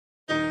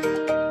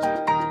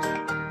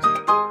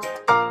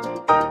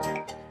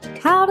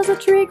does a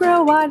tree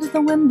grow? Why does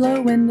the wind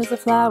blow? When does a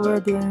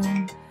flower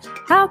bloom?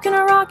 How can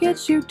a rocket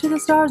shoot to the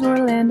stars or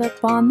land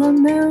up on the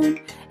moon?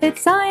 It's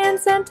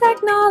science and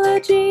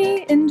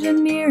technology,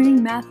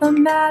 engineering,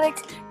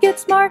 mathematics. Get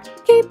smart,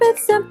 keep it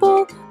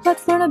simple.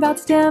 Let's learn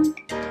about STEM.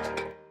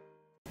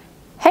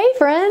 Hey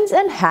friends,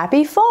 and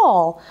happy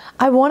fall!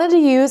 I wanted to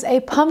use a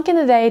pumpkin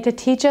today to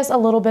teach us a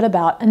little bit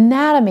about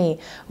anatomy.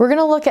 We're going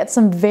to look at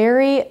some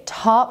very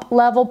top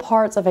level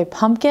parts of a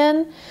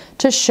pumpkin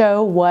to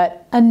show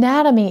what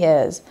anatomy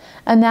is.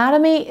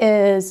 Anatomy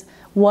is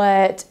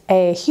what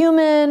a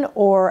human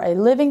or a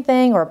living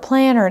thing or a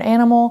plant or an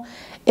animal,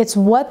 it's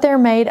what they're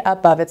made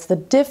up of. It's the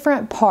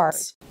different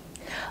parts.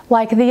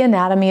 Like the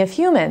anatomy of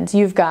humans,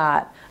 you've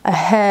got a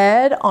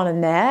head, on a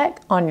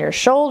neck, on your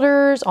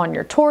shoulders, on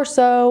your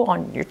torso,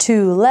 on your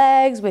two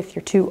legs with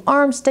your two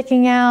arms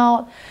sticking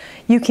out.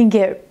 You can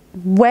get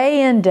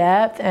way in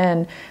depth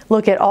and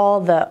look at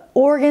all the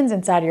organs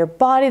inside of your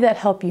body that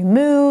help you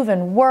move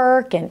and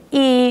work and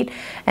eat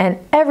and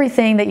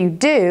everything that you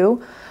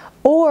do.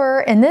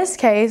 Or in this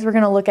case, we're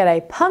going to look at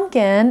a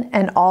pumpkin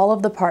and all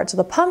of the parts of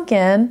the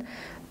pumpkin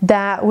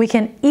that we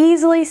can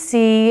easily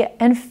see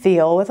and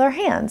feel with our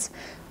hands.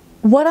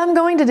 What I'm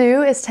going to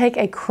do is take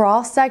a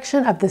cross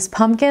section of this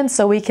pumpkin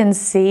so we can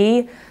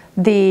see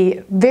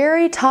the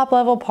very top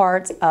level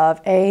parts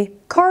of a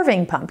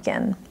carving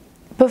pumpkin.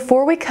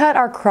 Before we cut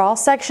our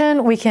cross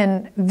section, we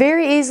can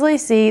very easily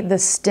see the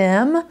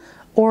stem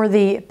or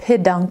the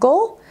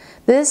peduncle.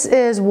 This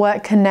is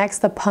what connects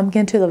the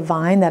pumpkin to the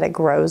vine that it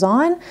grows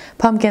on.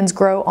 Pumpkins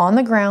grow on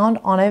the ground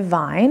on a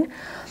vine.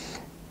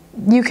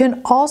 You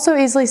can also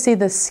easily see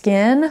the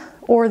skin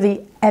or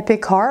the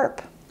epicarp.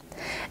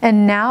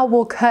 And now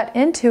we'll cut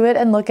into it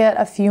and look at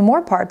a few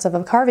more parts of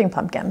a carving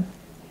pumpkin.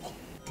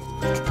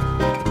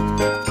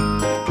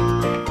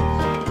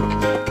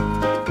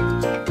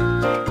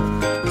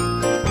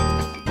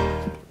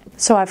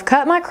 So I've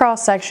cut my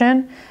cross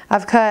section.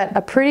 I've cut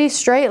a pretty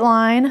straight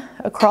line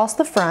across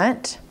the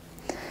front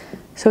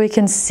so we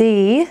can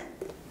see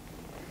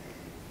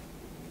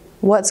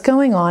what's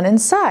going on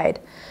inside.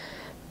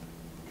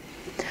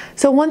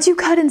 So once you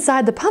cut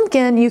inside the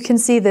pumpkin, you can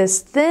see this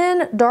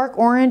thin dark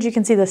orange. You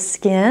can see the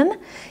skin.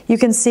 You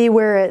can see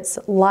where it's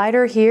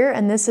lighter here,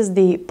 and this is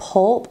the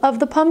pulp of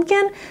the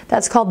pumpkin.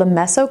 That's called the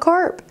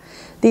mesocarp.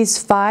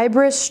 These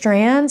fibrous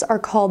strands are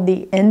called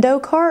the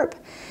endocarp,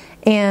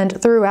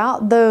 and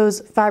throughout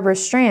those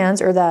fibrous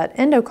strands, or that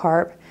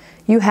endocarp,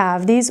 you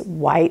have these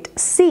white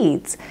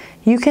seeds.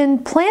 You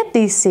can plant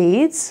these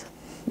seeds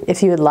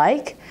if you would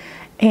like,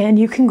 and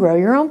you can grow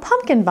your own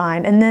pumpkin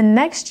vine. And then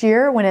next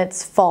year, when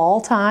it's fall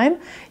time,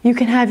 you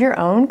can have your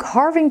own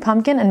carving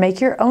pumpkin and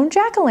make your own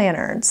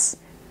jack-o'-lanterns.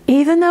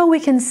 Even though we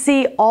can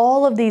see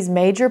all of these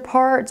major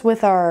parts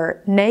with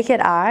our naked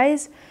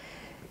eyes,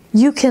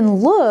 you can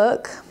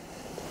look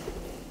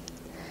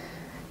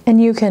and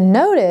you can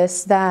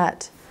notice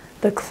that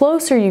the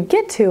closer you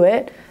get to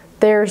it,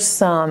 there's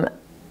some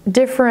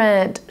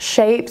different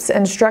shapes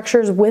and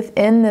structures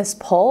within this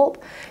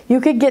pulp. You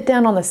could get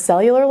down on the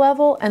cellular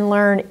level and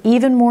learn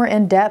even more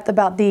in depth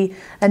about the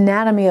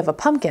anatomy of a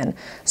pumpkin.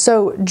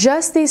 So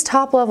just these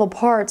top level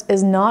parts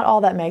is not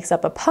all that makes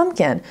up a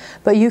pumpkin,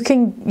 but you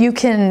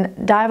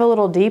can dive a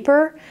little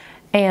deeper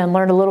and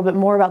learn a little bit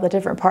more about the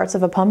different parts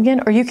of a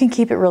pumpkin, or you can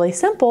keep it really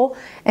simple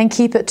and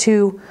keep it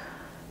to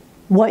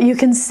what you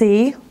can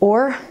see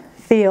or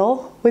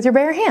feel with your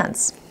bare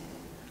hands.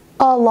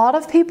 A lot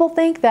of people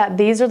think that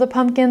these are the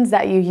pumpkins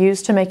that you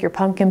use to make your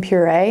pumpkin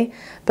puree,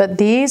 but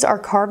these are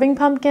carving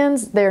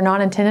pumpkins. They're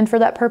not intended for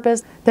that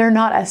purpose. They're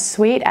not as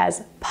sweet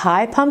as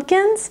pie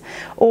pumpkins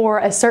or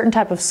a certain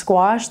type of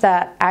squash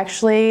that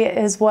actually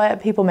is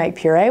what people make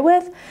puree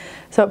with.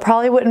 So it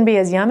probably wouldn't be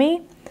as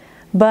yummy,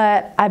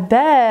 but I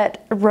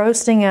bet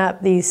roasting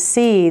up these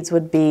seeds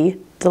would be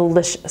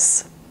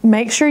delicious.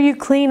 Make sure you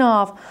clean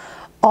off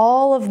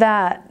all of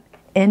that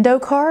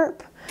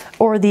endocarp,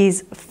 or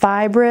these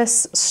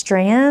fibrous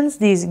strands,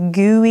 these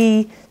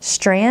gooey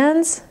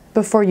strands,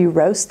 before you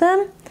roast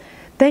them.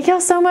 Thank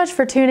y'all so much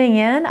for tuning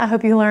in. I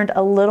hope you learned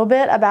a little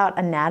bit about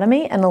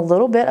anatomy and a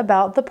little bit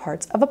about the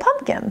parts of a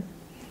pumpkin.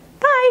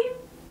 Bye!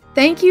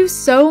 Thank you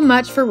so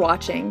much for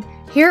watching.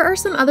 Here are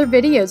some other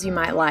videos you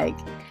might like.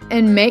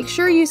 And make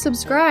sure you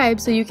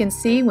subscribe so you can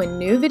see when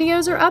new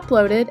videos are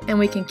uploaded and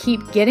we can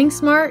keep getting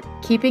smart,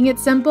 keeping it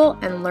simple,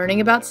 and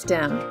learning about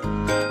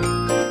STEM.